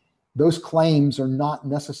humans, those claims are not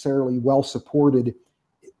necessarily well supported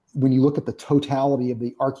when you look at the totality of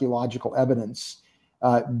the archaeological evidence.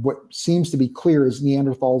 What seems to be clear is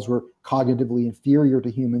Neanderthals were cognitively inferior to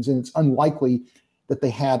humans, and it's unlikely that they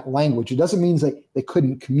had language. It doesn't mean they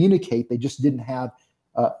couldn't communicate. They just didn't have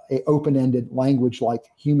a open-ended language like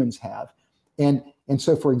humans have. And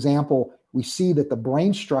so, for example, we see that the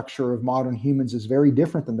brain structure of modern humans is very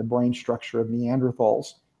different than the brain structure of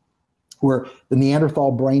Neanderthals, where the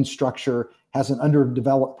Neanderthal brain structure has an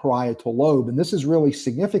underdeveloped parietal lobe. And this is really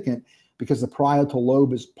significant because the parietal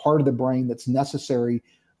lobe is part of the brain that's necessary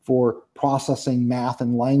for processing math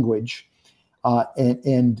and language,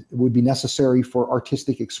 and would be necessary for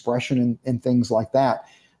artistic expression and things like that.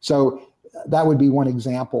 So that would be one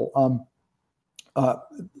example.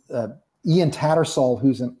 Ian Tattersall,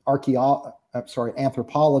 who's an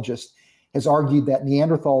anthropologist, has argued that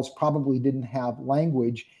Neanderthals probably didn't have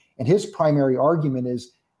language, and his primary argument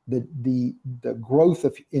is that the growth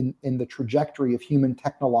in the trajectory of human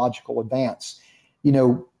technological advance. You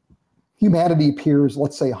know, humanity appears,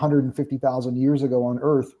 let's say, 150,000 years ago on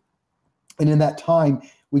Earth, and in that time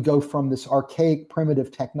we go from this archaic,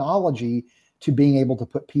 primitive technology to being able to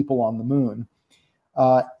put people on the moon.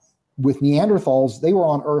 With Neanderthals, they were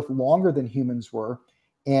on Earth longer than humans were,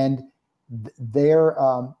 and their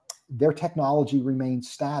technology remained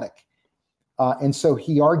static. And so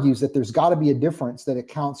he argues that there's got to be a difference that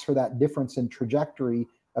accounts for that difference in trajectory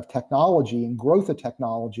of technology and growth of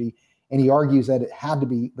technology. And he argues that it had to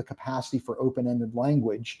be the capacity for open-ended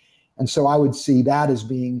language. And so I would see that as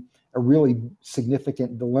being a really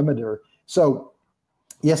significant delimiter. So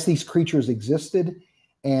yes, these creatures existed,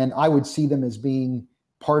 and I would see them as being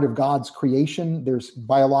part of God's creation. There's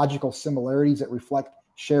biological similarities that reflect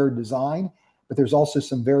shared design, but there's also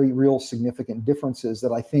some very real significant differences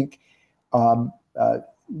that I think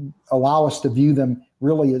allow us to view them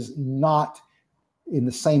really as not in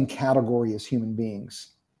the same category as human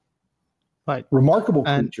beings. Right. Remarkable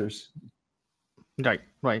creatures.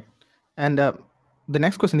 Right. And the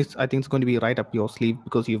next question is, I think it's going to be right up your sleeve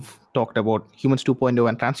because you've talked about humans 2.0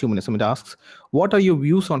 and transhumanism. It asks, what are your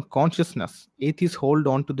views on consciousness? Atheists hold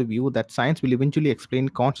on to the view that science will eventually explain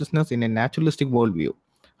consciousness in a naturalistic worldview.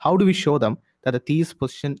 How do we show them that the theist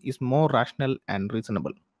position is more rational and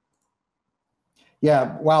reasonable?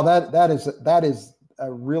 Yeah, wow, that is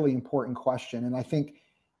a really important question. And I think,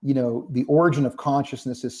 you know, the origin of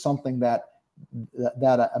consciousness is something that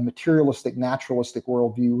a materialistic, naturalistic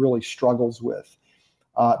worldview really struggles with.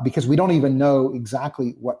 Because we don't even know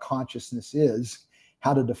exactly what consciousness is,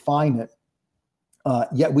 how to define it,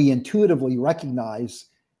 yet we intuitively recognize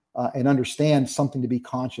and understand something to be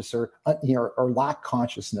conscious or lack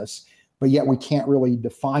consciousness, but yet we can't really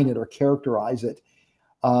define it or characterize it.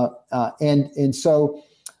 And so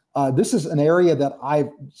this is an area that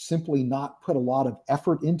I've simply not put a lot of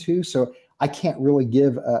effort into, so I can't really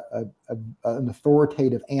give an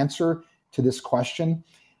authoritative answer to this question.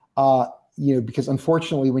 Because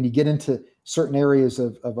unfortunately, when you get into certain areas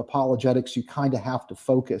of apologetics, you kind of have to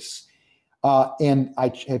focus. And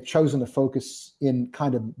I have chosen to focus in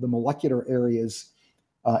kind of the molecular areas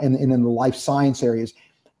and in the life science areas.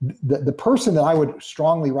 The person that I would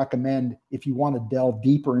strongly recommend, if you want to delve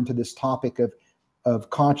deeper into this topic of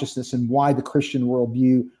consciousness and why the Christian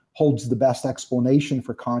worldview holds the best explanation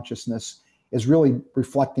for consciousness, is really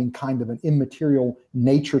reflecting kind of an immaterial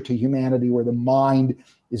nature to humanity, where the mind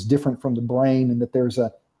is different from the brain, and that there's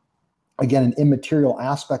an immaterial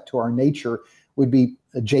aspect to our nature, would be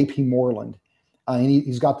J.P. Moreland. And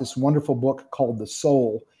he's got this wonderful book called The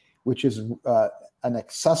Soul, which is an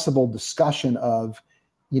accessible discussion of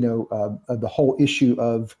the whole issue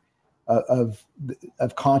of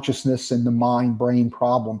consciousness and the mind-brain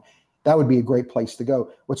problem. That would be a great place to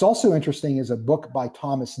go. What's also interesting is a book by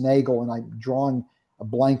Thomas Nagel, and I'm drawing a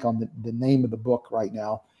blank on the name of the book right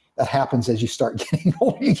now. That happens as you start getting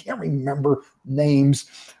older. You can't remember names.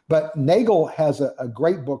 But Nagel has a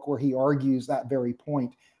great book where he argues that very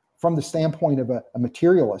point from the standpoint of a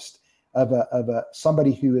materialist, of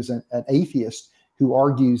somebody who is an atheist, who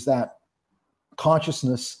argues that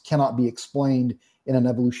consciousness cannot be explained in an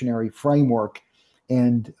evolutionary framework,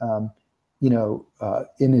 and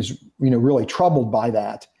is really troubled by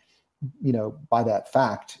that,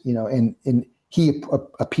 fact, and he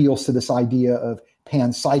appeals to this idea of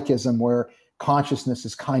panpsychism, where consciousness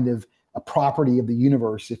is kind of a property of the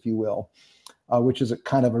universe, if you will, which is a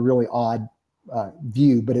kind of a really odd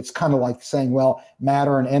view, but it's kind of like saying, well,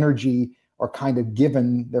 matter and energy are kind of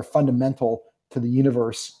given, they're fundamental to the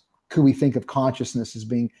universe. Could we think of consciousness as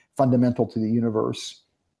being fundamental to the universe?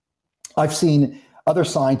 I've seen other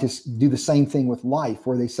scientists do the same thing with life,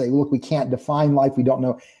 where they say, look, we can't define life. We don't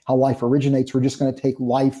know how life originates. We're just going to take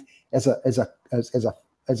life as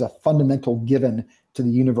a fundamental given to the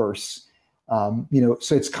universe.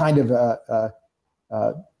 So it's kind of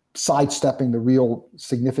sidestepping the real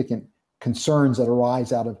significant concerns that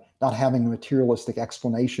arise out of not having a materialistic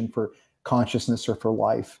explanation for consciousness or for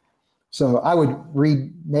life. So I would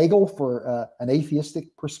read Nagel for an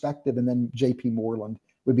atheistic perspective, and then J.P. Moreland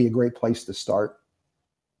would be a great place to start.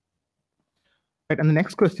 Right, and the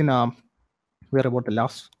next question, we're about the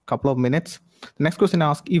last couple of minutes. The next question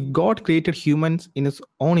asks, if God created humans in his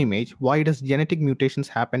own image, why does genetic mutations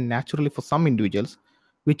happen naturally for some individuals,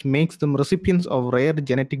 which makes them recipients of rare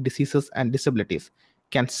genetic diseases and disabilities?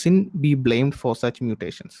 Can sin be blamed for such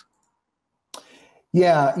mutations?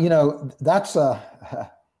 Yeah, that's a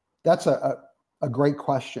great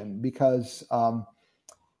question, because and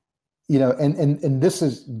this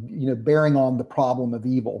is bearing on the problem of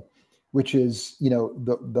evil, which is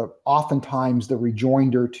the oftentimes the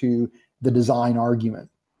rejoinder to the design argument,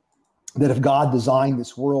 that if God designed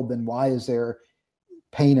this world, then why is there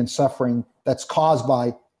pain and suffering that's caused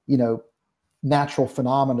by natural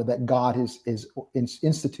phenomena that God has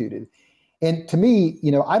instituted? And to me,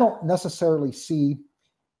 I don't necessarily see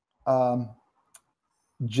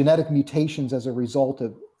genetic mutations as a result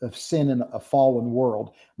of sin in a fallen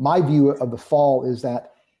world. My view of the fall is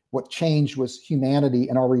that what changed was humanity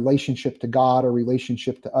and our relationship to God, our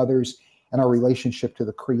relationship to others, and our relationship to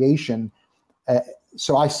the creation.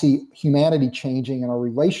 So I see humanity changing and our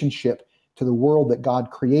relationship to the world that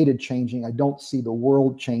God created changing. I don't see the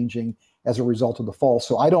world changing as a result of the fall.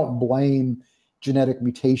 So I don't blame genetic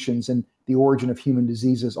mutations and the origin of human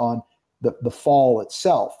diseases on the fall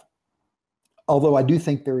itself. Although I do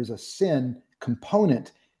think there is a sin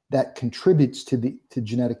component that contributes to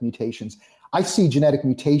genetic mutations. I see genetic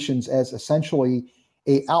mutations as essentially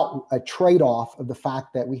a trade-off of the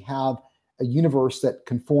fact that we have a universe that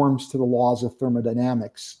conforms to the laws of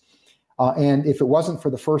thermodynamics. And if it wasn't for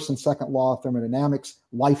the first and second law of thermodynamics,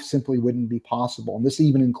 life simply wouldn't be possible. And this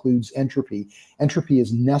even includes entropy. Entropy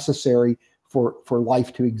is necessary for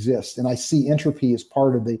life to exist. And I see entropy as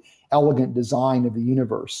part of the elegant design of the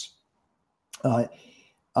universe. But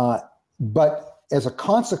as a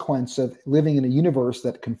consequence of living in a universe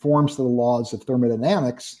that conforms to the laws of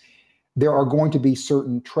thermodynamics, there are going to be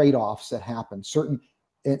certain trade-offs that happen.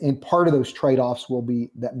 And part of those trade-offs will be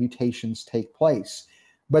that mutations take place.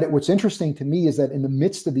 But what's interesting to me is that in the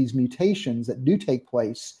midst of these mutations that do take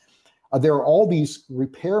place, there are all these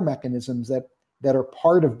repair mechanisms that are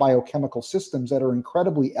part of biochemical systems that are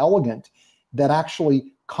incredibly elegant, that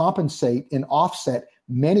actually compensate and offset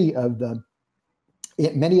many of the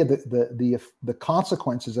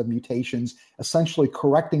consequences of mutations, essentially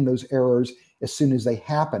correcting those errors as soon as they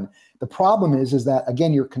happen. The problem is that,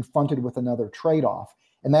 again, you're confronted with another trade-off,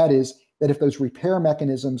 and that is that if those repair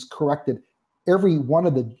mechanisms corrected every one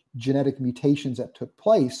of the genetic mutations that took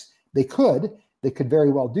place, they could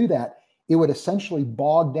very well do that. It would essentially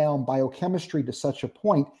bog down biochemistry to such a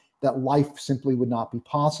point that life simply would not be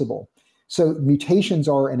possible. So mutations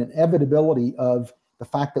are an inevitability of the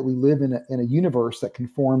fact that we live in a universe that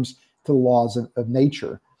conforms to the laws of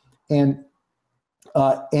nature. And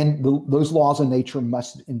those laws of nature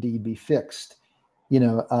must indeed be fixed.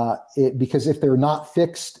 Because if they're not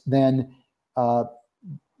fixed, then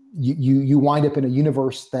you wind up in a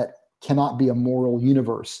universe that cannot be a moral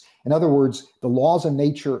universe. In other words, the laws of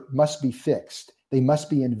nature must be fixed. They must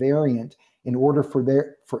be invariant in order for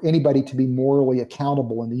anybody to be morally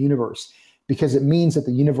accountable in the universe, because it means that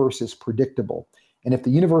the universe is predictable. And if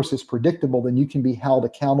the universe is predictable, then you can be held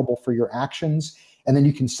accountable for your actions. And then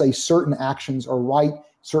you can say certain actions are right,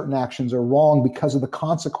 certain actions are wrong because of the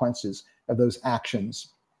consequences of those actions,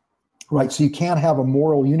 right? So you can't have a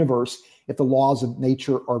moral universe if the laws of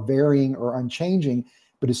nature are varying or unchanging.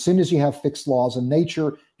 But as soon as you have fixed laws of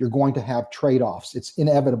nature, you're going to have trade-offs. It's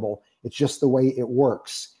inevitable. It's just the way it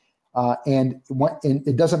works. And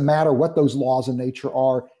it doesn't matter what those laws of nature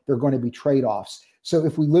are, they're going to be trade-offs. So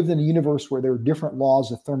if we lived in a universe where there are different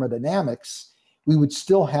laws of thermodynamics, we would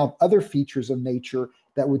still have other features of nature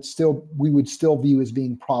that we would still view as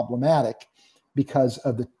being problematic because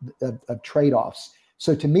of trade-offs.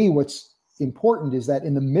 So to me, what's important is that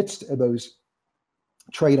in the midst of those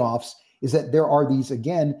trade-offs is that there are these,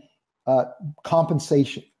 again,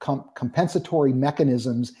 compensatory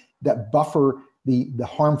mechanisms that buffer the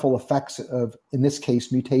harmful effects of, in this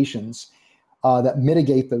case, mutations, that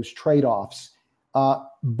mitigate those trade-offs.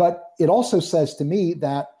 But it also says to me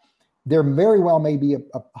that there very well may be a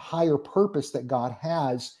higher purpose that God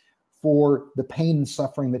has for the pain and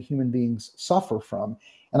suffering that human beings suffer from.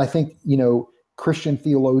 And I think, Christian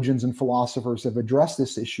theologians and philosophers have addressed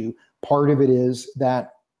this issue. Part of it is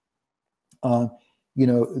that,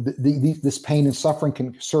 this pain and suffering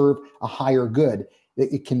can serve a higher good.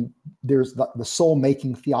 there's the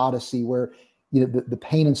soul-making theodicy where, the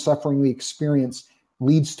pain and suffering we experience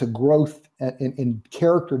leads to growth in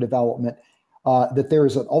character development, that there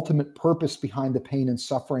is an ultimate purpose behind the pain and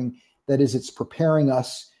suffering. That is, it's preparing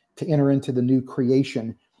us to enter into the new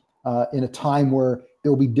creation in a time where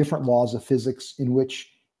there will be different laws of physics in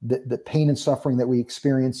which the pain and suffering that we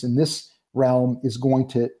experience in this realm is going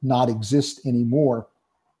to not exist anymore.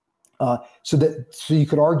 So you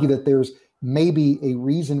could argue that there's maybe a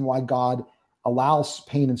reason why God allows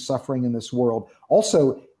pain and suffering in this world.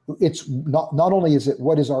 Also, it's not only is it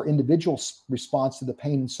what is our individual response to the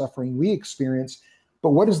pain and suffering we experience,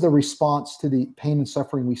 but what is the response to the pain and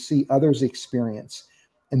suffering we see others experience?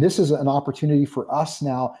 And this is an opportunity for us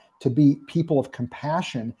now to be people of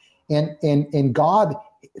compassion. And God,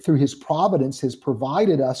 through his providence, has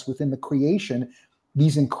provided us within the creation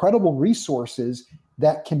these incredible resources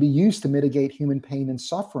that can be used to mitigate human pain and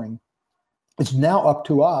suffering. It's now up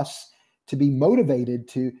to us to be motivated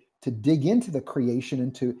to dig into the creation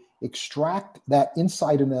and to extract that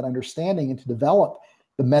insight and that understanding and to develop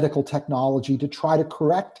the medical technology to try to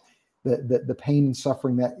correct the pain and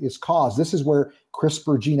suffering that is caused. This is where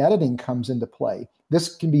CRISPR gene editing comes into play.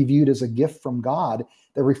 This can be viewed as a gift from God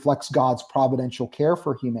that reflects God's providential care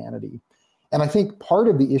for humanity. And I think part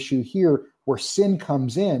of the issue here where sin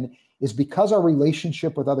comes in is because our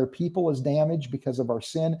relationship with other people is damaged because of our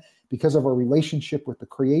sin, because of our relationship with the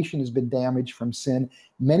creation has been damaged from sin.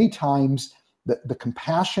 Many times the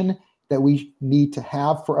compassion that we need to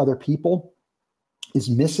have for other people is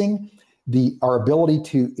missing. Our ability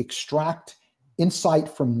to extract insight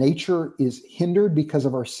from nature is hindered because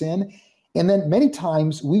of our sin. And then many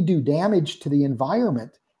times we do damage to the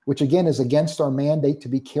environment, which again is against our mandate to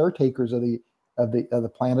be caretakers of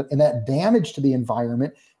the planet. And that damage to the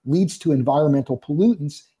environment leads to environmental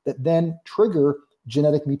pollutants that then trigger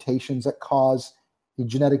genetic mutations that cause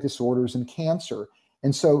genetic disorders and cancer.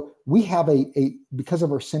 And so we have because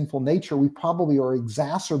of our sinful nature, we probably are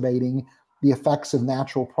exacerbating the effects of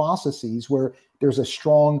natural processes where there's a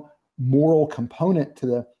strong moral component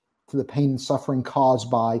to the pain and suffering caused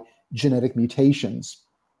by genetic mutations.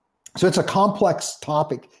 So it's a complex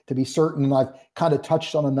topic, to be certain, and I've kind of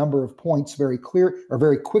touched on a number of points very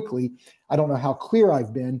quickly. I don't know how clear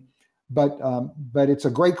I've been, but it's a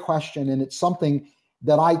great question, and it's something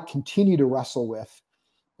that I continue to wrestle with,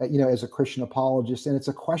 as a Christian apologist, and it's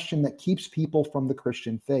a question that keeps people from the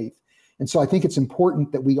Christian faith. And so I think it's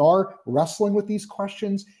important that we are wrestling with these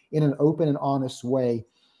questions in an open and honest way,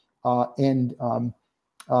 and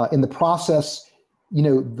in the process.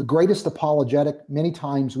 The greatest apologetic many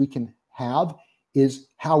times we can have is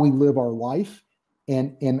how we live our life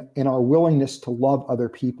and our willingness to love other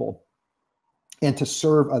people and to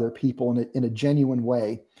serve other people in a genuine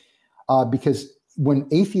way. Because when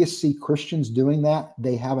atheists see Christians doing that,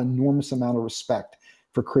 they have an enormous amount of respect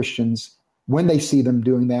for Christians when they see them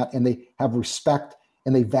doing that, and they have respect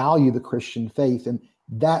and they value the Christian faith. And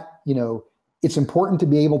that, it's important to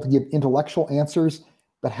be able to give intellectual answers,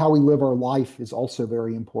 but how we live our life is also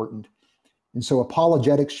very important. And so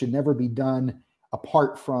apologetics should never be done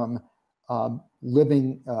apart from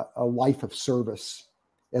living a life of service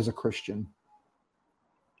as a Christian.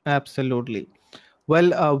 Absolutely.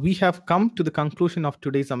 Well, we have come to the conclusion of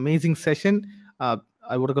today's amazing session.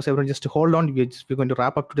 I would request everyone just to hold on. We're going to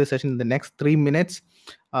wrap up today's session in the next 3 minutes.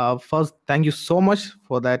 First, thank you so much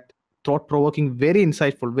for that thought-provoking, very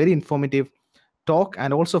insightful, very informative talk,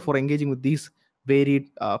 and also for engaging with these varied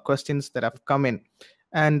questions that have come in.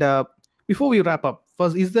 And before we wrap up,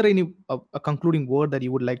 first, is there any a concluding word that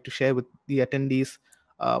you would like to share with the attendees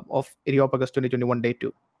of Areopagus 2021 Day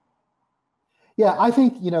 2? Yeah, I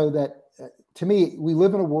think, that to me, we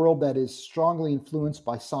live in a world that is strongly influenced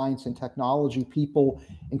by science and technology. People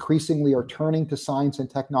increasingly are turning to science and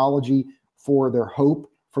technology for their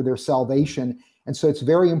hope, for their salvation. And so it's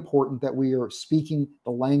very important that we are speaking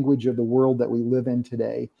the language of the world that we live in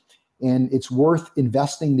today. And it's worth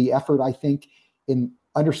investing the effort, I think, in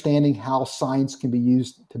understanding how science can be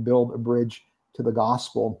used to build a bridge to the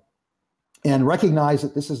gospel. And recognize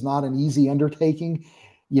that this is not an easy undertaking.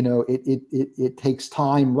 It takes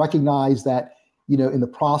time. Recognize that, in the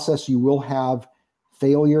process, you will have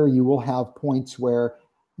failure. You will have points where,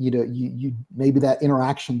 you maybe that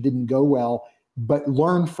interaction didn't go well, but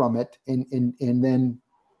learn from it and then,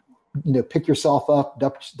 pick yourself up,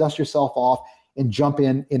 dust yourself off, and jump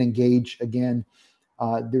in and engage again.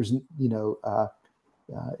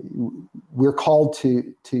 We're called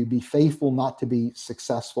to be faithful, not to be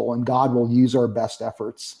successful, and God will use our best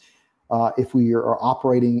efforts if we are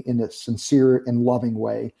operating in a sincere and loving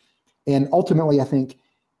way. And ultimately, I think,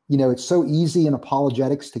 it's so easy in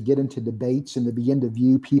apologetics to get into debates and to begin to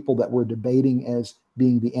view people that we're debating as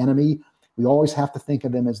being the enemy. We always have to think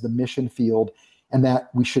of them as the mission field, and that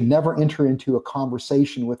we should never enter into a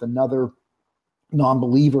conversation with another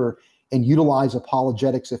non-believer and utilize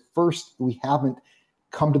apologetics if first we haven't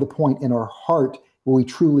come to the point in our heart where we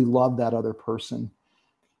truly love that other person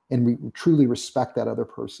and we truly respect that other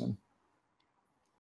person.